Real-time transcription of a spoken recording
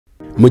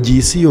mu gihe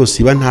isi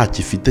yose iba nta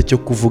kifite cyo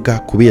kuvuga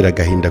kubera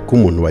agahinda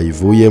k'umuntu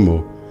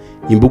wayivuyemo,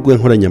 imbuga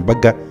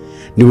nkoranyambaga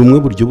ni bumwe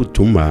buryo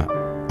butuma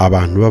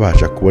abantu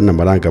babasha kubona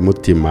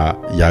amarangamutima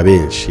ya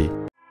benshi.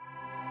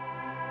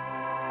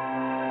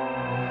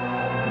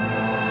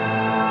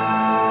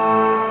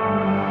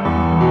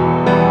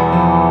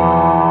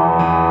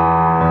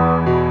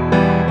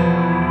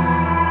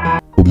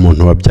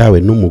 Umuntu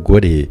wabyawe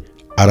n'umugore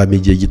arama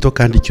igihe gito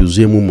kandi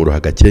cyuzuyemo umuruho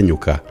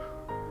agakenyuka,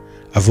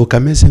 avuka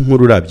ameze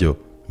nk'ururabyo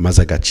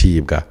maze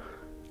agacibwa,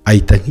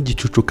 ahita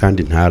nk'igicucu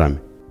kandi ntarame.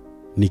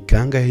 Ni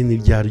kangahe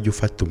n'iryari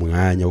ufata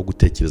umwanya wo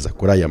gutekereza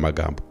kuri aya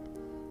magambo?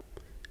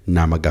 Ni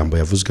amagambo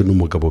yavuzwe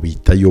n'umugabo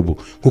bita Yobu,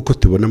 nk'uko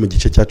tubona mu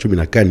gice cya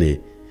 14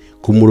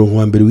 ku murongo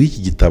wa mbere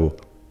w'iki gitabo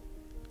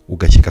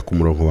ugashyika ku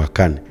murongo wa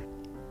 4.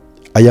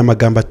 Aya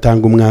magambo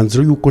atanga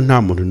umwanzuro yuko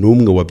nta muntu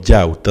n'umwe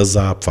wabyawe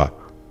utazapfa.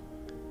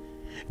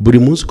 Buri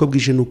munsi uko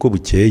bwije nuko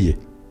bukeye,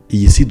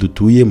 iyi si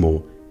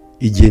dutuyemo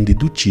igenda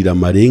iducira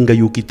amarenga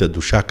yuko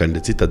itadushaka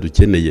ndetse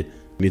itadukeneye.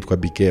 Nitwa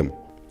Bikemo.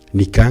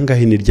 Ni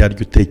kangahe n'iryari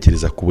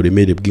utekereza ku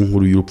buremere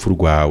bw'inkuru y'urupfu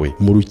rwawe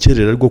mu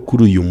rukerera rwo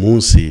kuri uyu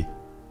munsi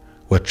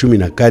wa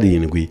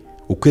 17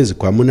 ukwezi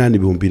kwa 8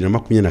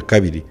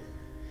 2022?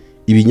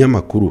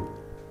 Ibinyamakuru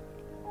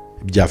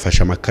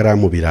byafashe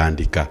amakaramu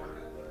birandika,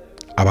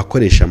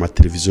 abakoresha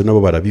amateleviziyo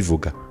nabo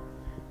barabivuga.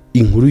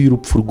 Inkuru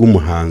y'urupfu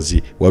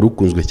rw'umuhanzi wari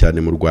ukunzwe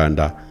cyane mu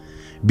Rwanda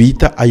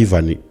bita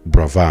Yvan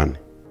Bravan.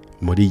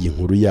 Muri iyi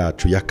nkuru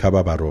yacu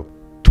y'akababaro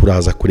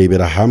turaza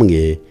kurebera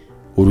hamwe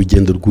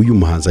urugendo rw'uyu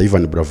muhanzi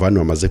Yvan Bravan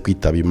wamaze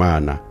kwitaba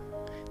Imana.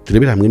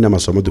 Turebera hamwe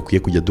n'amasomo dukwiye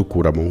kujya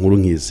dukura mu nkuru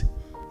nk'izi.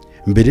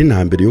 Mbere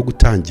na mbere yo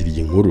gutangira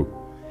iyi nkuru,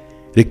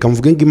 reka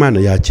mvuge ngo Imana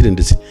yakire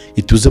ndetse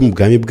ituze mu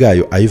bwami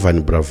bwayo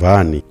Yvan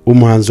Bravan,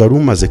 umuhanzi wari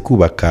umaze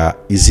kubaka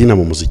izina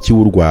mu muziki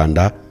w'u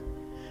Rwanda,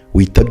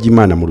 witabye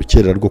Imana mu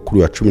rukerera rwo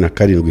kuri wa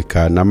 17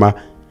 Kanama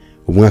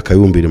umwaka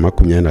wa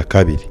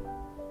 2022.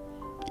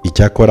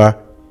 Icyakora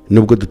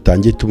nubwo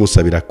dutangiye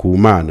tumusabira ku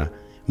Mana,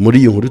 muri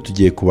iyi nkuru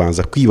tugiye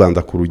kubanza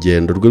kwibanda ku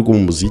rugendo rwe rwo mu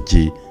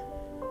muziki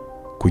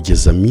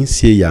kugeza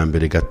minsi ye ya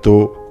mbere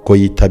gato ko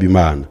yitaba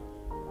Imana.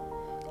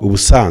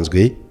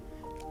 Ubusanzwe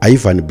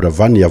Yvan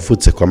Bravan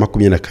yavutse kwa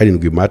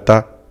 27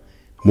 Mata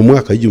mu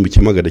mwaka wa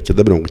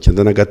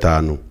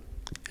 1995.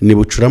 Ni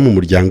bucura mu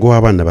muryango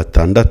w'abana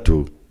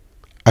 6,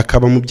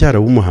 akaba mubyara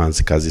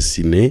w'umuhanzi kazi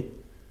Sine.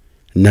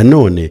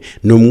 Nanone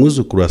ni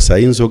umwuzukuru wa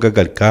Sayinzoga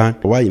Gallican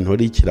wabaye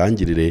intore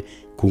y'ikirangirire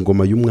ku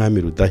ngoma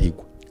y'umwami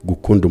Rudahigwa.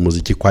 Gukunda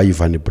umuziki kwa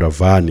Yvan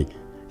Bravan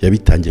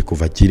yabitangiye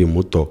kuva akiri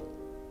muto.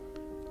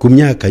 Ku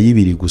myaka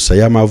 2 gusa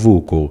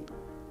y'amavuko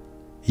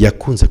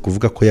yakunze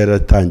kuvuga ko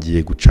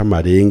yaratangiye guca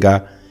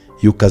amarenga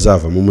yuko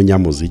azavamo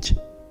umunyamuziki.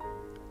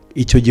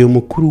 Icyo gihe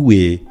umukuru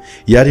we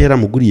yari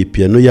yaramuguriye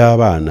piano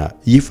y'abana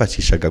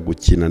yifashishaga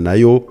gukina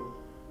nayo,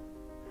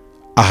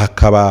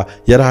 akaba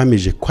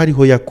yarahamije ko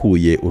ariho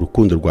yakuye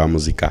urukundo rwa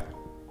muzika.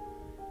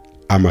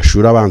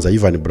 Amashuri abanza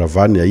Yvan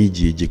Bravan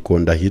yayigiye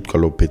Gikonda hitwa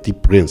Le Petit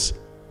Prince.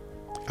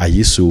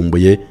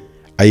 Ayisumbuye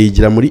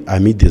ayigira muri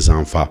Ami des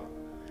Enfants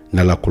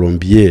na La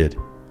Colombière.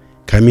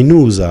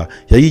 Kaminuza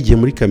yayigiye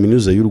muri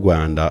Kaminuza y'u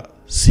Rwanda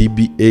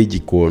CBA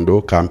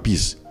Gikondo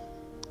Campus,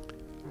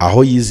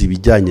 aho yize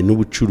ibijyanye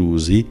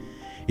n'ubucuruzi,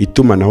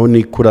 itumanaho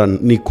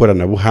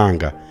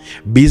n'ikoranabuhanga,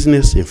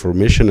 Business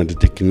Information and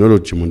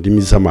Technology mu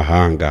ndimi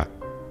z'amahanga.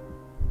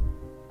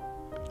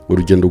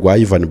 Urugendo rwa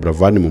Yvan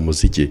Bravan mu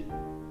muziki.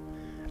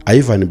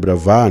 Yvan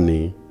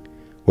Bravan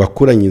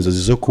wakuranye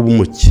inzozi zo kuba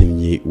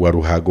umukinnyi wa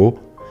ruhago,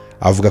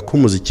 avuga ko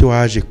umuziki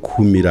waje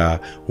kumira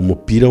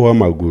umupira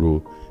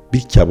w'amaguru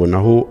bityo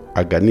abonaho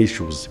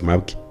aganisha ubuzima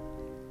bwe.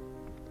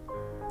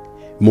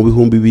 Mu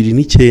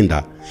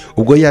 2009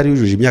 ubwo yari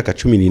yujuje imyaka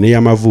 14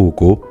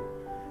 y'amavuko,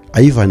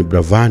 Yvan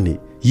Bravan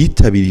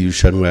yitabiriye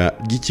irushanwa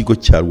ry'ikigo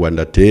cya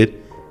Rwanda Tel.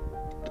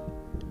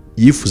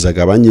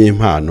 Yifuzaga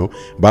abanyempano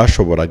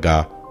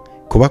bashoboraga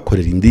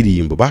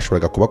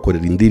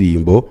kubakorera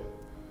indirimbo.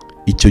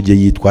 Icyo gihe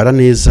yitwara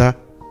neza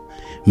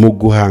mu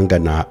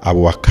guhangana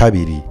abo wa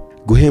kabiri.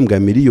 Guhembwa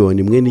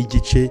miliyoni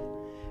 1.5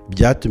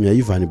 byatumye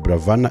Yvan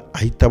Bravan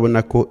ahita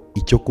abona ko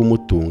icyo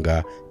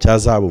kumutunga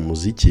cyazaba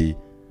umuziki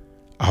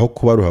aho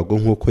kuba ruhago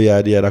nk'uko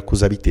yari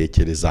yarakuza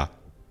bitekereza.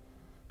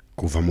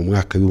 Kuva mu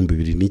mwaka wa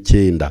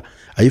 2009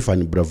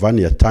 Yvan Bravan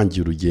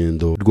yatangiye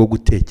urugendo rwo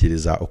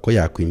gutekereza uko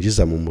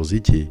yakwinjiza mu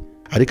muziki,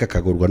 ariko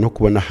akagorwa no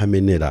kubona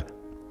hamenera.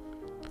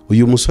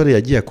 Uyu musore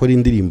yagiye akora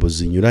indirimbo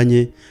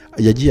zinyuranye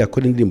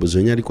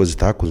ariko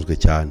zitakunzwe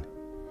cyane,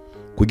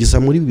 kugeza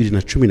muri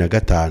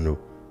 2015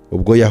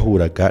 ubwo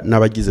yahuraga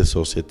n'abagize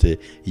societe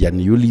ya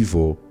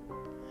Niba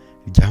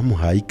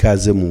ryamuhaye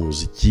ikaze mu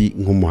muziki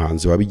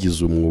nk'umuhanzi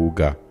wabigize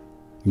umwuga.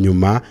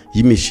 Nyuma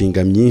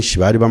y'imishinga myinshi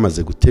bari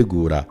bamaze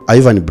gutegura,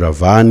 Yvan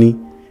Bravan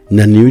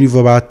na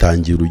Niba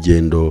batangiye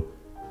urugendo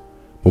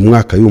mu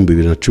mwaka wa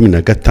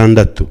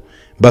 2016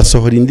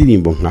 basohora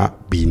indirimbo nka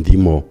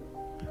Bindimo,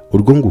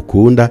 Urwo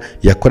Ngukunda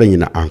yakoranye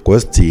na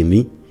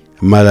Ankostini,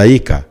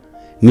 Marayika,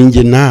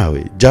 Ninjye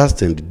Nawe,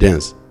 Just and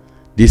Dance,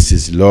 This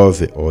is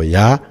Love,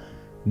 Oya,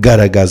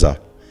 Garagaza,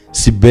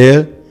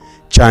 Sibel,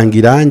 canga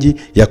irangi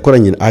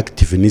yakoranye na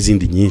Active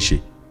n'izindi nyinshi.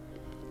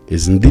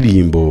 Izi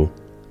ndirimbo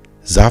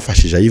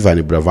zafashije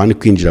Yvan Bravan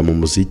kwinjira mu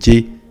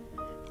muziki,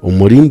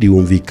 umurindi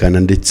wumvikana,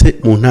 ndetse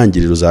mu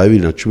ntangiriro za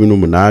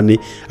 2018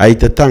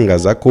 ahita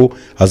atangaza ko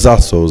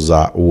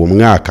azasoza uwo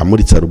mwaka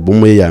amuritse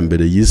alubumu ye ya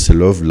mbere yise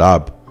Love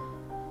Lab.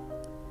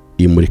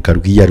 Imurika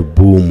rw'iyi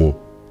alubumu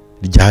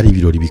ryari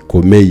ibirori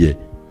bikomeye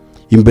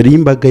imbere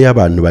y'imbaga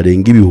y'abantu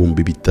barenga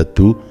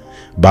 3,000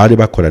 bari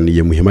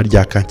bakoraniye mu ihema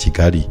rya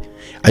Kigali.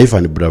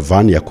 Yvan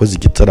Bravan yakoze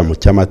igitaramo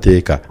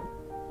cy'amateka.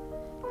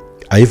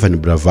 Yvan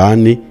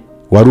Bravan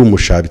wari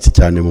umushabitsi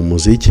cyane mu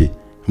muziki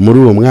muri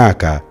uwo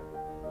mwaka,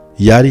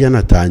 yari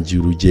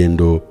yanatangiye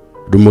urugendo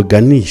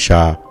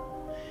rumuganisha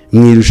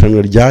mu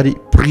irushanwa ryari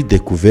Prix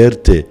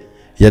Découverte,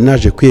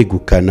 yanaje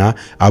kwegukana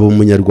abo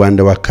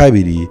umunyarwanda wa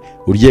kabiri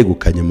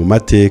uryegukanye mu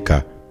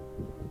mateka.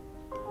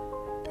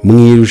 Mu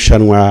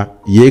irushanwa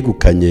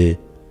yegukanye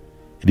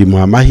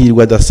rimuha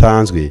amahirwe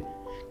adasanzwe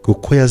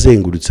kuko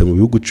yazengurutse mu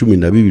bihugu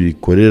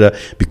 12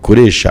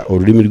 bikoresha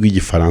ururimi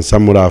rw'igifaransa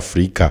muri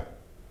Afurika.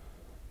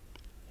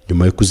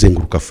 Nyuma yo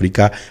kuzenguruka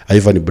Afurika,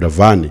 Yvan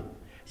Bravan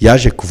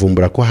yaje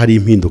kuvumbura ko hari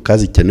impinduka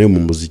zikenewe mu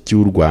muziki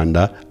w'u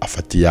Rwanda,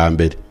 afata iya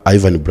mbere.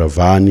 Yvan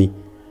Bravan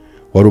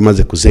wari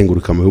umaze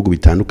kuzenguruka mu bihugu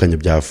bitandukanye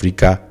bya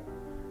Afurika,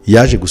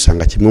 yaje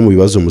gusanga kimwe mu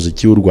bibazo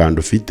umuziki w'u Rwanda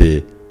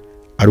ufite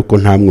ariko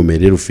nta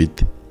mwimerere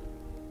ufite.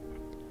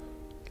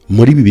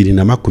 Muri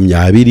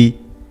 2020,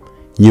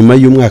 nyuma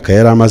y'umwaka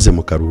yari amaze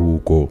mu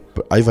karuhuko,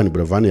 Yvan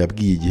Bravan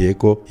yabwiye igihe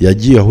ko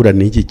yagiye ahura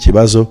n'iki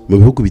kibazo mu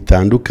bihugu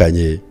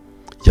bitandukanye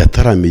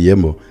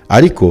yataramiyemo,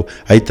 ariko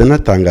ahita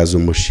anatangaza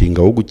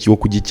umushinga wo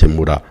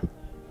kugikemura.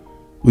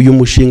 Uyu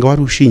mushinga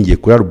wari ushingiye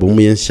kuri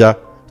alubumu ye nshya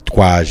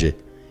Twaje.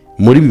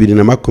 Muri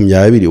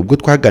 2020 ubwo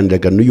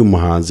twaganiraga n'uyu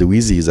muhanzi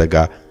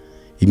wizihizaga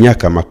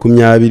imyaka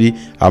 20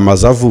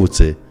 amaze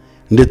avutse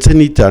ndetse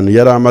n'itanu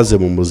yari amaze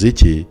mu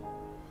muziki,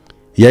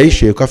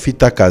 yahishuye ko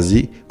afite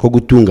akazi ko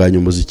gutunganya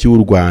umuziki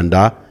w'u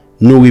Rwanda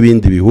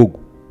n'uw'ibindi bihugu.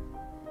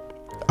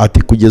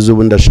 Ati kugeza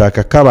ubu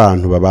ndashaka ko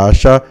abantu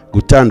babasha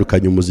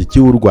gutandukanya umuziki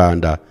w'u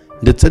Rwanda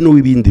ndetse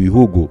n'uw'ibindi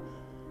bihugu,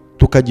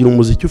 tukagira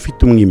umuziki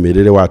ufite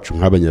umwimerere wacu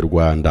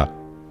nk'abanyarwanda.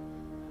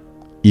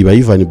 Iba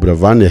Yvan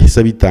Bravan yahise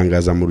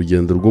abitangaza mu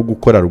rugendo rwo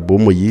gukora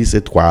alubumu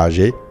yise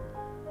Twaje,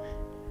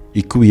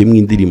 ikubiyemo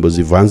indirimbo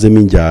zivanzemo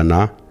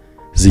injyana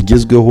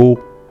zigezweho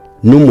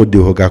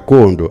n'umudiho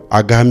gakondo,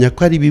 agahamya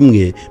ko ari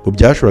bimwe mu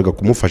byashoboraga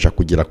kumufasha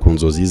kugera ku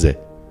nzozi ze.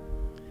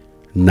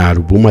 Na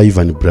alubumu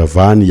Yvan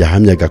Bravan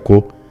yahamyaga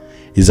ko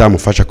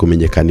izamufasha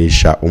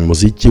kumenyekanisha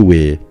umuziki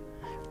we,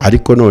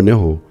 ariko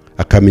noneho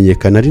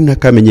akamenyekana ari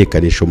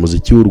nakamenyekanisha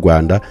umuziki w'u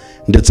Rwanda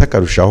ndetse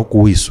akarushaho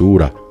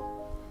kuwisura.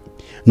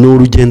 Ni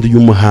urugendo uyu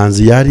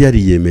muhanzi yari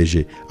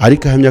yariyemeje,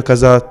 ariko ahamya ko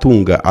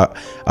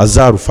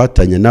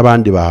azarufatanya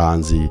n'abandi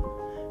bahanzi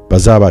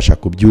bazabasha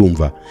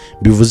kubyumva.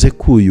 Bivuze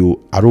ko uyu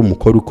ari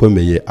umukoro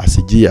ukomeye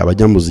asigiye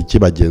abanyamuziki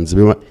bagenzi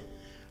be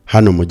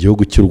hano mu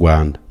gihugu cy'u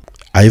Rwanda.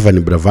 Yvan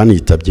Bravan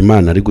yitabye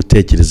Imana ari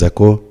gutekereza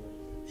ko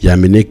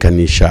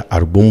yamenyekanisha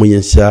alubumu ye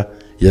nshya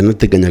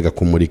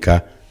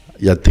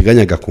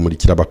yateganyaga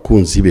kumurikira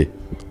abakunzi be.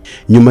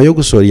 Nyuma yo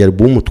gusohora iyi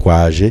alubumu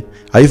Twaje,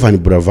 Yvan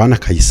Bravan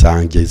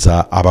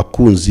akayisangiza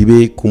abakunzi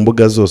be ku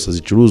mbuga zose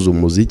zicuruza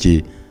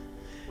umuziki,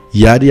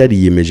 yari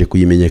yariyemeje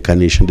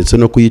kuyimenyekanisha ndetse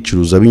no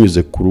kuyicuruza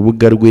binyuze ku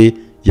rubuga rwe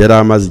yari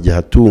amaze igihe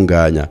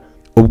atunganya.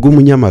 Ubwo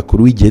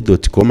umunyamakuru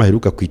w'Igeze.com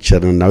aheruka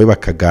kwicarana nawe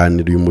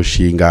bakaganira uyu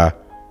mushinga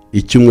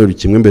icyumweru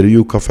kimwe mbere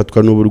y'uko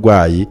afatwa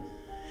n'uburwayi,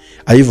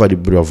 Yvan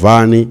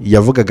Bravan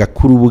yavugaga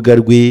ko urubuga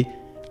rwe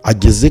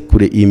ageze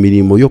kure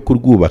imirimo yo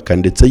kurwubaka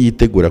ndetse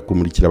yitegura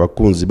kumurikira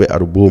abakunzi be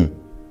alubumu.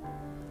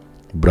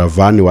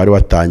 Bravan wari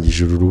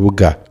watangije uru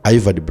rubuga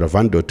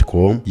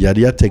ivanbravan.com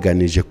yari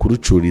yateganije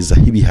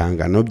kurucurizaho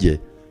ibihangano bye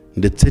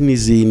ndetse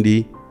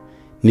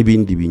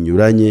n'ibindi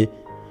binyuranye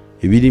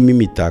birimo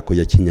imitako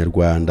ya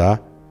kinyarwanda,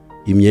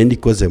 imyenda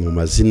ikoze mu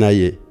mazina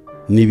ye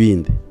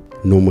n'ibindi.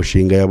 Ni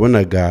umushinga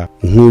yabonaga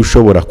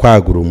nk'ushobora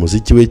kwagura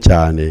umuziki we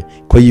cyane,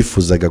 ko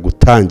yifuzaga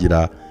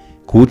gutangira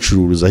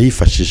kuwucuruza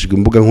hifashishijwe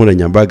imbuga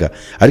nkoranyambaga,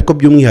 ariko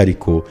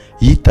by'umwihariko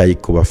yitaye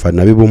ku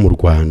bafana be bo mu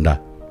Rwanda.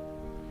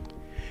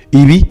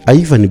 Ibi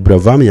Yvan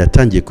Bravan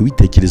yatangiye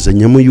kubitekereza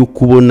nyuma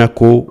y'uko ubona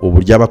ko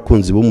uburyo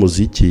abakunzi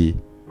b'umuziki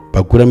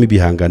baguramo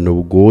ibihangano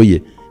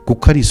bugoye,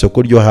 kuko ari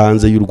isoko ryo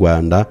hanze y'u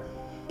Rwanda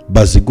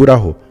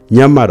baziguraho,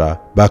 nyamara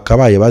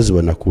bakabaye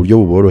bazibona ku buryo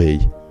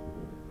buboroheye.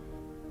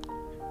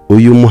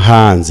 Uyu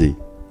muhanzi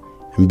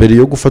mbere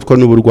yo gufatwa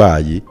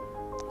n'uburwayi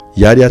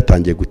yari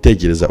yatangiye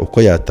gutekereza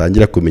uko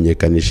yatangira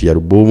kumenyekanisha iyi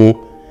alubumu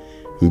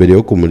mbere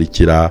yo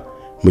kumurikira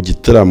mu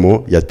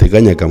gitaramo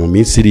yateganyaga mu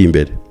minsi iri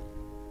imbere.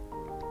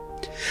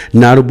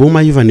 Na alubumu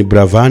Yvan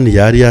Bravan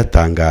yari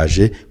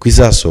yatangaje ko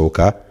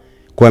izasohoka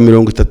kuwa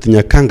 30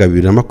 Nyakanga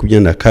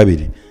 2022,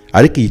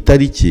 ariko iyi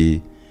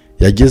tariki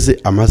yageze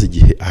amaze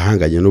igihe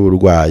ahanganye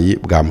n'uburwayi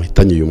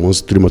bwamuhitanye uyu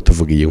munsi turimo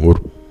tuvuga iyi nkuru.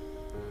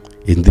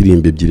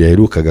 Indirimbo ebyiri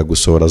yaherukaga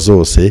gusohora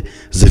zose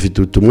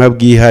zifite ubutumwa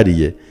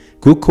bwihariye,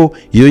 kuko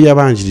iyo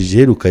yabanjirije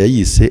iheruka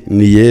yayise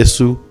Ni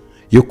Yesu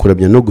yo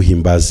kuramya no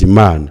guhimbaza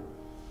Imana.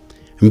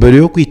 mbere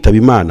yo kwitaba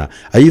Imana,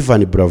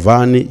 Yvan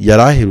Bravan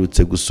yari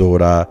aherutse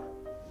gusohora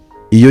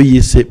iyo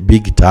yise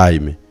Big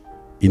Time,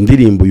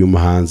 indirimbo uyu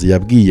muhanzi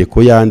yabwiye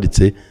ko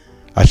yanditse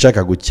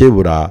ashaka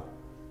gukebura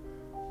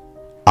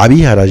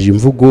abiharaje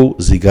imvugo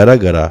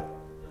zigaragara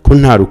ko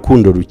nta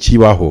rukundo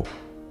rukibaho.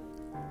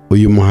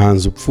 Uyu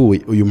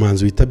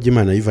muhanzi witabye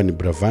Imana Yvan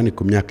Bravan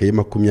ku myaka ya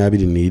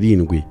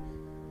 27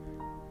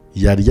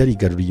 yari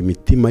yarigaruriye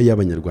imitima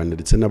y'Abanyarwanda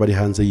ndetse n'abari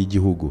hanze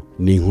y'igihugu.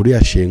 Ni inkuru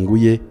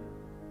yashenguye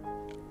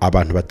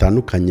abantu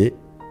batandukanye,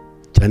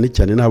 cyane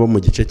cyane n'abo mu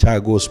gice cya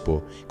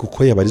gospel,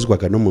 kuko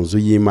yabarizwaga no mu nzu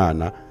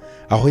y'Imana,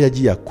 aho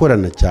yagiye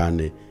akorana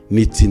cyane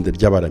n'itsinda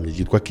ry'abaramyi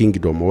ryitwa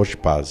Kingdom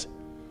Worshipers.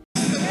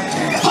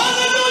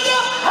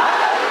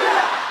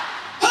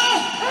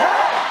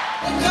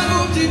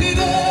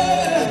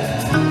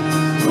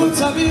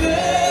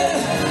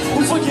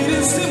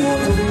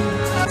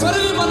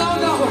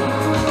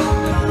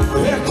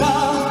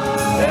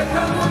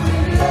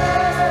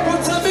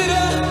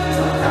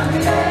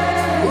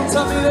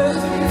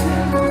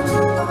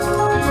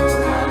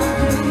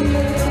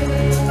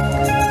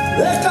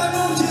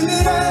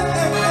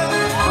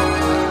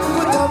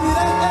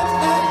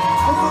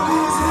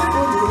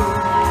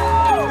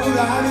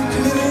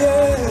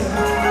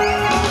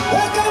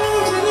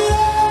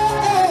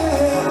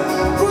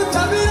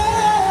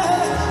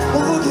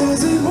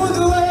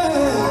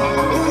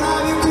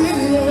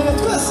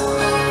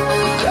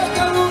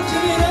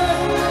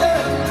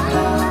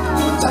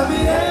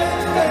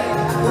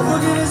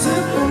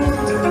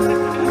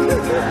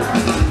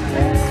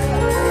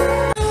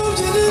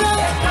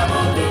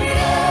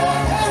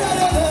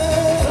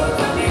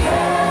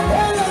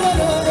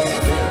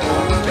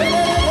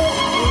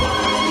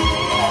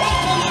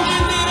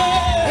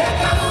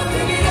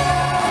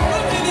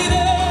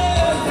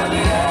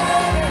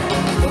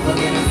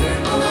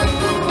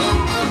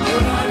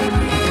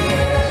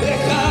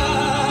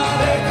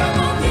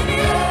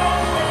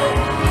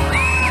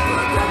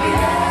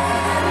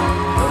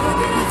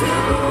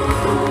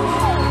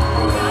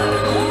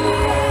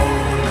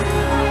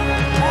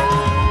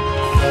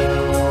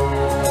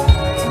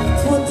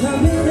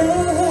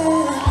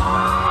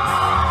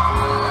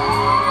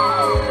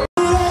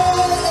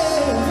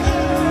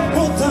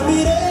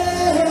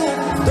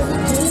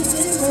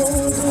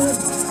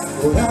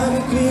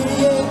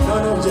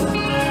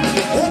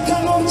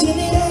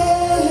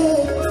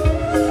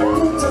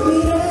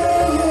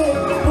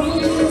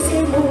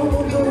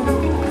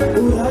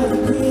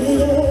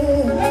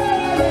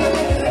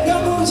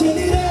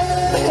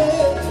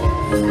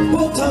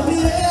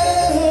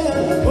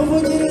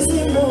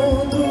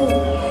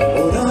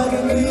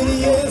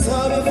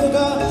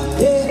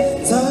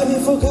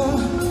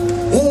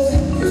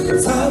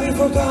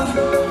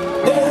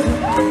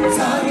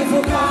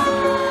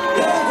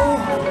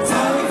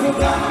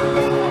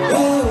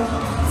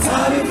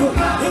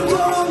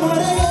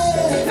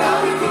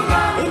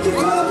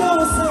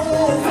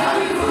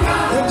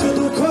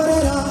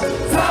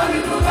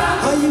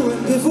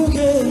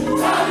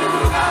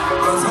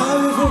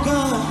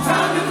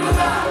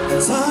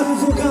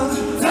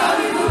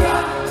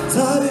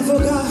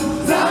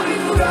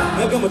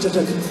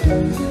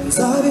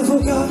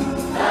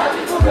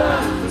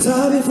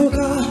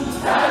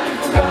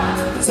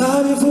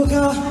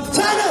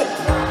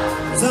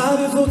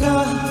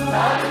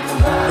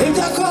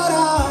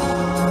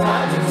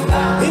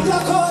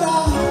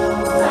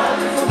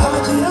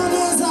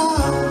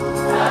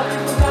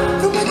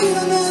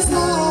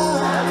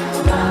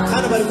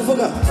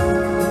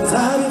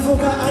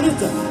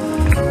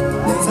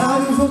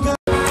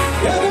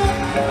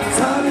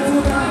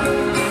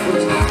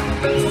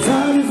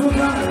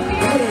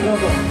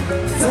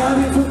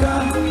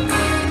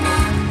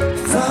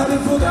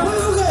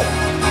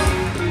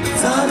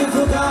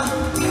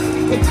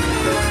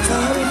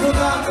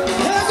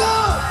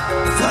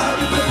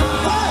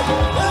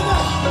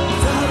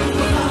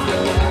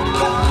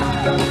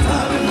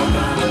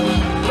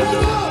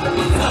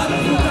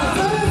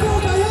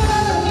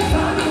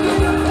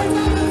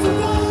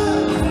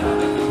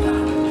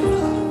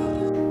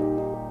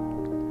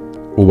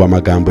 Ubu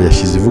amagambo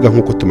yashize ivuga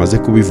nk'uko tumaze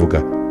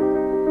kubivuga,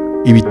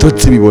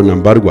 ibitotsi bibona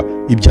mbarwa,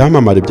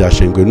 ibyamamare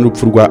byashenguwe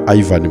n'urupfu rwa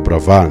Yvan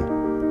Bravan.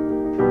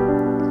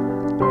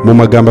 Mu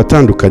magambo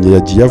atandukanye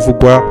yagiye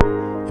avugwa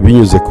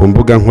binyuze ku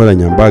mbuga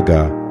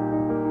nkoranyambaga,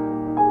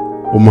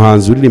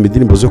 umuhanzi uririmba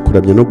indirimbo zo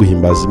kuramya no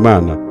guhimbaza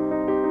Imana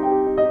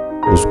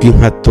uzwi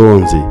nka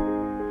Tonzi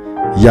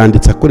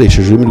yanditse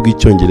akoresheje ururimi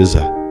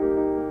rw'Icyongereza.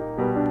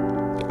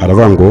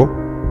 Aravuga ngo,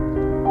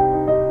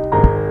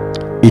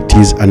 "It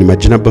is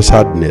unimaginable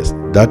sadness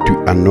that we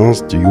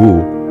announce to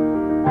you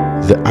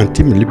the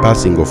untimely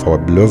passing of our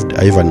beloved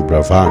Yvan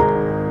Bravan,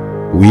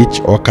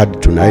 which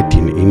occurred tonight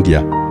in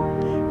India,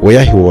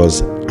 where he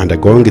was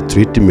undergoing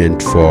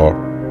treatment for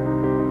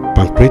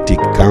pancreatic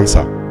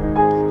cancer.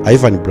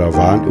 Yvan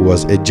Bravan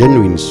was a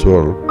genuine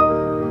soul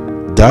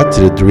that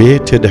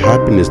radiated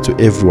happiness to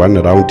everyone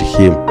around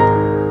him.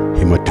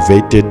 He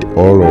motivated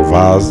all of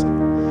us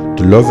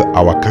to love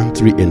our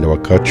country and our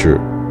culture.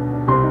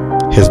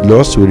 His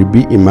loss will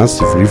be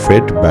immersively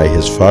felt by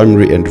his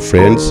family and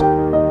friends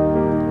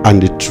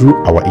and through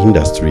our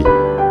industry.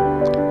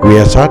 We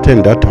are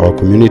certain that our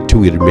community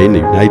will remain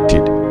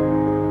united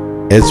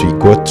as we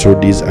go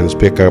through this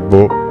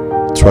unspeakable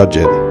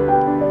tragedy.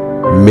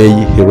 May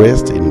he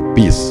rest in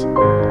peace.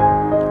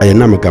 Aya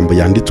ni amagambo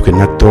yanditswe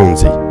na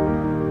Tonzi.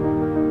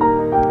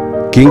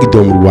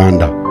 Kingdom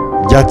Rwanda,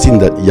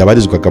 ryatsinda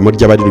yabarizwagamo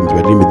ry'abaririmbyi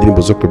baririmba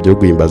indirimbo zo kubyina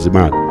guhimbaza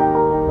Imana.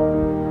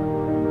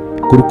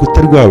 Ku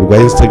rukuta rwabo rwa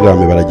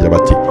Instagram baragira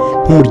bati,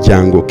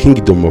 nk'umuryango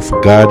Kingdom of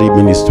God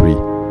Ministry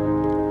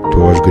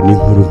tubabajwe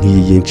n'inkuru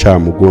nk'iyi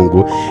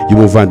y'incamugongo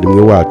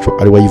y'umuvandimwe wacu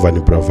ari wa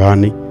Yvan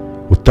Bravan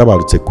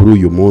utabarutse kuri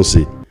uyu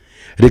munsi.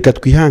 Reka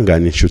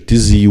twihangane inshuti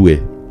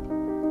ziwe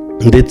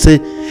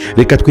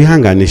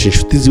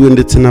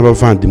ndetse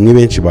n'abavandimwe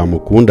benshi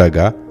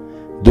bamukundaga,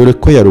 dore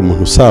ko yari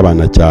umuntu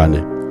usabana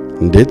cyane,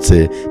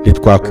 ndetse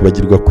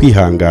ntitwakwibagirwa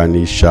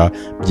kwihanganisha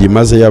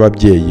byimaze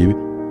y'ababyeyi.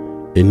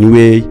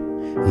 Anyway,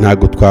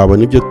 ntago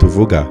twabona ibyo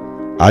tuvuga,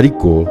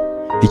 ariko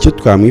icyo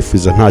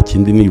twamwifuza nta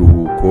kindi ni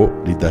iruhuko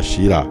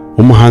ridashira.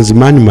 Umuhanzi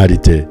Mani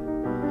Marite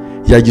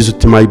yagize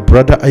uti, my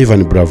brother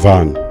Yvan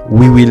Bravan,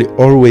 we will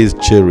always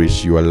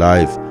cherish your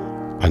life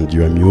and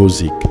your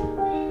music.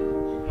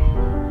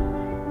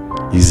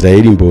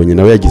 Israel Mbonye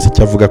nawe yagize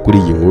icyo avuga kuri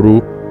iyi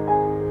nkuru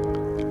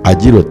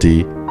agira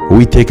ati,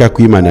 Uwiteka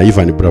kw'Imana ya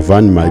Yvan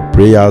Bravan, my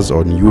prayers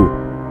on you.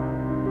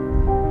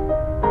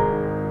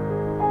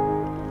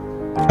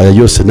 Aya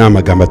yose ni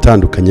amagambo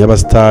atandukanye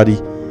y'abasitari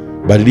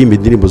baririmba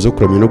indirimbo zo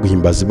kuramya no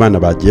guhimbaza Imana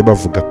bagiye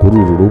bavuga kuri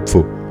uru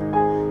rupfu.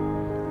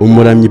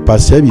 Umuramyi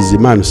Patient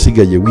Bizimana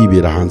usigaye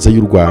wibera hanze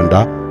y'u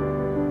Rwanda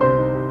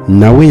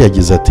nawe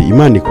yagize ati,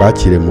 Imana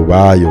ikwakire mu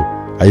bayo.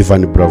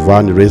 Yvan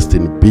Bravan, rest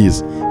in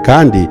peace.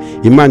 Kandi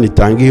Imana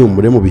itanga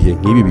ihumure mu bihe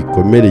nk'ibi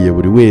bikomereye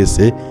buri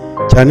wese,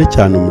 cyane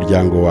cyane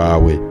umuryango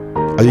wawe.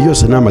 Ayo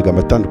yose ni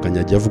amagambo atandukanye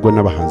agiye avugwa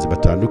n'abahanzi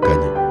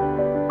batandukanye,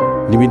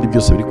 n'ibindi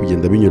byose biri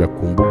kugenda binyura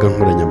ku mbuga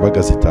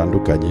nkoranyambaga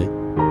zitandukanye,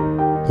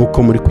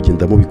 nk'uko muri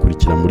kugenda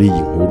mubikurikira muri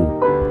iyi nkuru.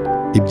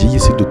 Iby'iyi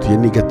si dutuye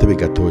ni gatebe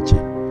gatoki,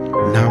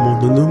 nta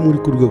muntu n'umwe uri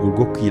ku rwego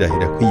rwo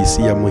kwirahira ko iyi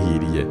si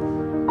yamuhiriye.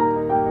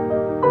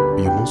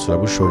 Uyu munsi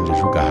urabushonje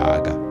ejo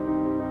ugahaga,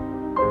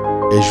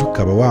 ejo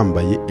ukaba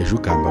wambaye, ejo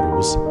ukambara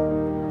ubusa,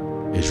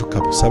 ejo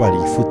ukaba usaba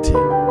ifuti,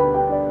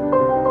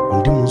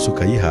 undi munsi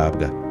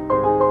ukayihabwa.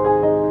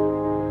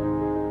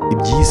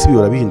 Iby'iyi si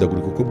bihora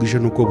bihindagurika uko bwije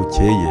n'uko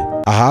bukeye,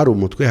 ahari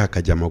umutwe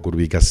hakajya amaguru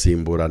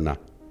bigasimburana.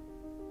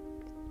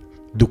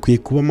 Dukwiye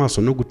kuba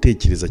maso no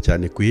gutekereza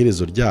cyane ku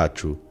iherezo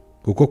ryacu,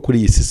 kuko kuri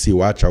iyi si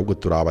iwacu ahubwo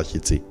turi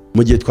abashyitsi.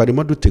 Mu gihe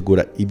twarimo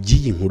dutegura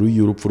iby'iyi nkuru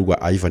y'urupfu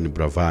rwa Yvan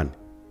Bravan,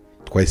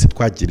 twahise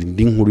twagira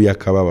indi nkuru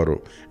y'akababaro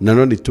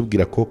nanone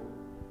tubwira ko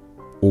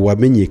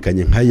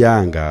uwamenyekanye nka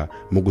Yanga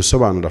mu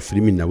gusobanura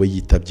filimi nawe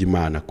yitabye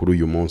Imana kuri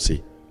uyu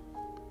munsi.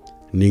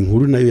 Ni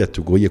inkuru nayo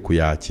yatugoye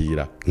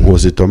kuyakira.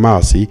 Nkozi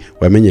Thomas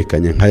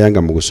wamenyekanye nka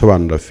Yanga mu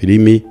gusobanura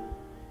filimi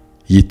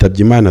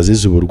yitabye Imana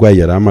azize uburwayi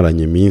yari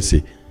amaranye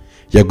iminsi.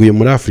 Yaguye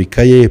muri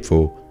Afurika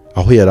y'Epfo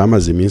aho yari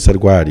amaze iminsi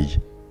arwariye.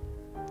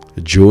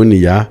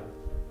 Junior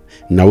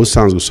nawe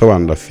usanzwe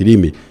usobanura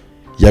filimi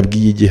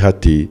yabwiye igihe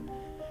ati,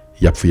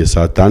 yapfuye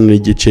saa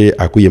 5:30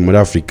 akuye muri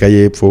Afurika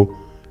y'Epfo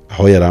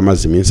aho yari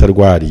amaze iminsi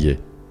arwariye.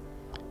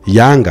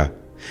 Yanga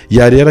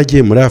yari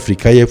yaragiye muri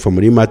Afurika y'Epfo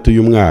muri Mata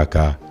uyu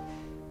mwaka.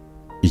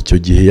 Icyo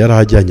gihe yari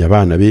ajyanye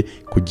abana be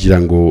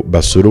kugira ngo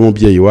basure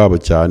umubyeyi wabo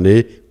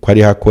cyane ko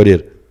ari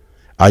hakorera.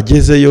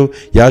 Agezeyo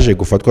yaje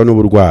gufatwa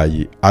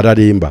n'uburwayi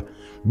araremba,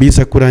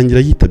 biza kurangira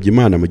yitabye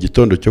Imana mu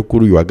gitondo cyo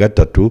kuri uyu wa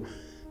gatatu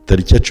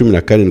tariki ya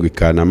 17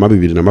 Kanama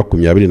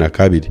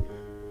 2022.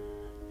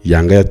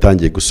 Yanga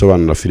yatangiye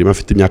gusobanura filime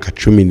afite imyaka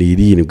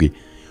 17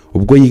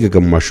 ubwo yigaga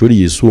mu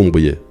mashuri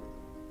yisumbuye.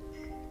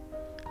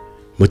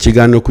 Mu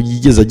kiganiro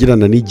kugigeza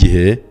agirana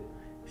n'igihe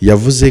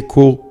yavuze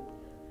ko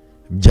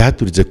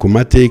byaturitse ku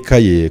mateka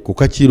ye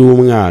kuko akiri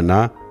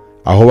umwana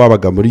aho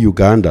babaga muri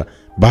Uganda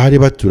bahari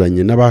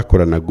baturanye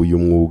n'abakoraga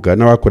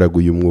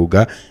uyu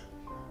mwuga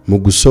mu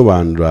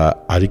gusobanura,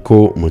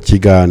 ariko mu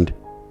Kigande.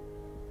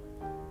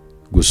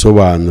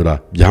 Gusobanura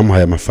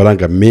byamuhaye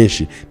amafaranga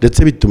menshi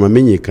ndetse bituma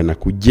amenyekana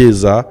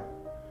kugeza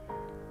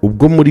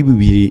ubwo muri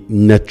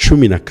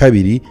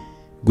 2012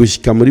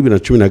 gushyika muri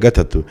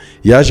 2013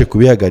 yaje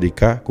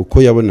kubihagarika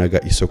kuko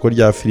yabonaga isoko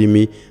rya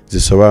filimi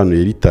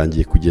zisobanuye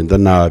ritangiye kugenda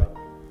nabi.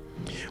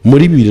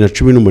 Muri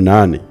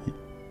 2018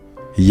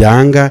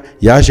 Yanga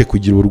yaje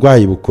kugira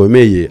uburwayi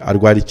bukomeye,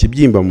 arwara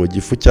ikibyimba mu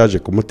gifu cyaje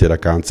kumutera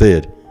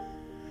kanseri.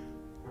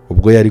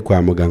 Ubwo yari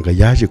kwa muganga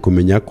yaje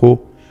kumenya ko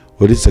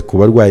uretse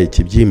kuba arwaye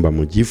ikibyimba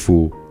mu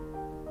gifu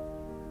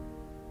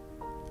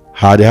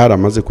hari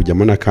haramaze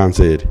kujyamo na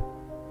kanseri.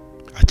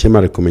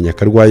 Akimara kumenya ko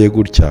arwaye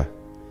gutya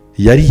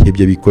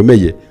yarihebye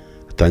bikomeye,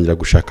 atangira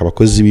gushaka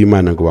abakozi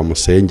b'Imana ngo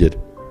bamusengere.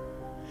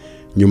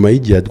 Nyuma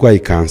y'igihe arwaye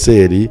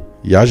kanseri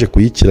yaje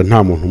kuyikira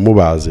nta muntu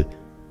umubaze,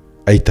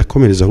 ahita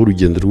akomerezaho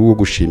urugendo rwo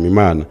gushima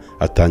Imana,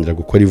 atangira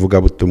gukora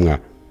ivugabutumwa.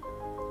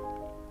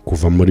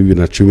 Kuva muri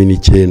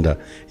 2019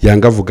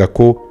 Yanga avuga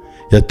ko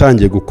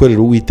yatangiye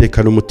gukorera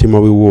Uwiteka n'umutima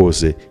we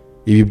wose,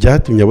 ibi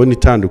byatumye abona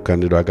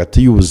itandukaniro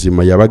hagati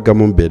y'ubuzima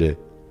yabagamo mbere.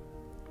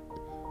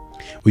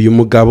 Uyu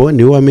mugabo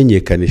niwe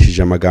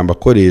wamenyekanishije amagambo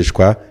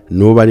akoreshwa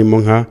n'ubu arimo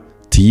nka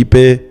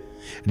tipe,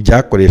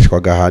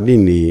 ryakoreshwaga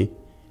ahanini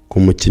ku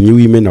mukinnyi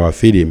w'imena wa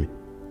filime.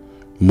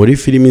 Muri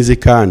filimi ze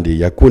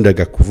kandi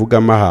yakundaga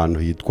kuvugamo ahantu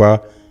hitwa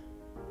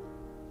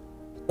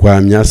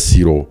kwa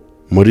Myasiro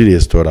muri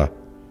resitora,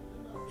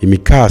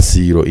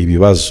 imikasiro,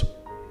 ibibazo,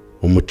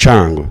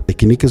 umucango,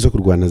 tekinike zo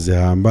kurwana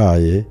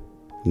zihambaye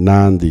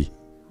n'andi.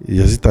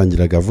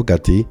 Yazitangiraga avuga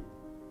ati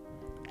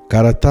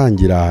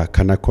karatangira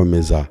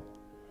kanakomeza,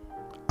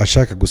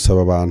 ashaka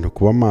gusaba abantu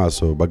kuba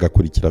maso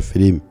bagakurikira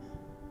filime.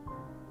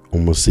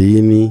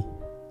 Umusini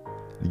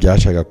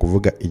ryashaka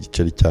kuvuga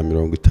igiceri cya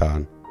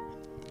 50.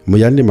 Mu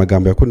yandi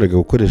magambo yakundaga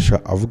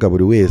gukoresha avuga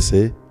buri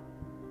wese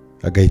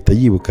agahita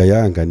yibuka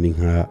Yanga ni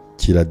nka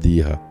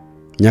kiradiha,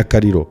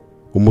 nyakariro,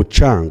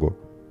 umucango,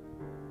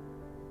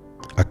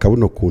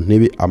 akabuno ku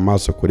ntebe,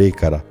 amaso kuri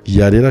ekara.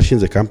 Rero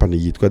ashinze company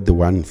yitwa The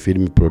One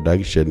Film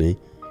Production,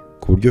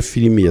 ku buryo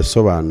filimi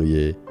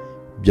yasobanuye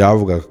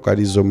byavugaga ko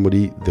ari zo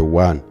muri The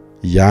One.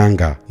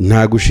 Yanga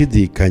nta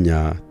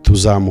gushidikanya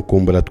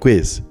tuzamukumbura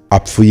twese.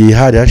 Apfuye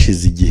hari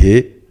hashize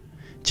igihe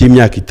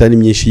cy'imyaka itari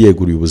myinshi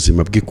yeguriye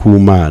ubuzima bwe ku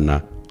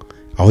Mana,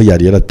 aho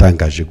yari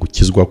yaratangaje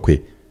gukizwa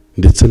kwe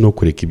ndetse no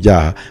kureka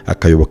ibyaha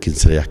akayoboka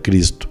inzira ya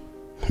Kristo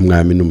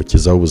nk'umwami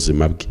n'umukiza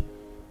w'ubuzima bwe.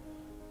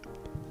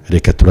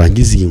 Reka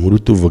turangize iyi nkuru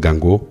tuvuga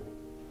ngo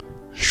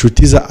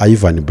inshuti za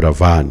Yvan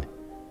Bravan,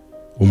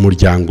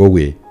 umuryango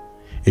we,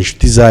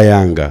 inshuti za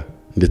Yanga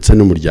ndetse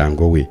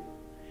n'umuryango we,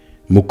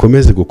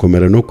 mukomeze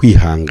gukomera no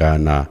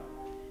kwihangana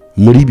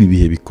muri ibi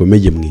bihe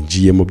bikomeye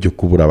mwinjiyemo byo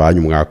kubura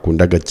abanyu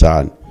mwakundaga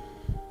cyane.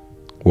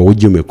 Wowe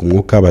ugiye ku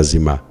mwuka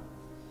w'abazima,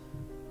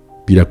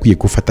 birakwiye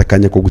gufata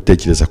akanya ko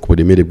gutekereza ku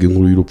buremere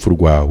bw'inkuru y'urupfu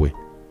rwawe.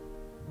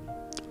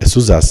 Ese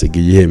uzasiga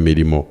iyihe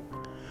mirimo?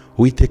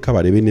 Uwiteka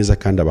barebe neza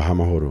kandi abaha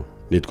amahoro.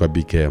 Nitwa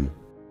BKM.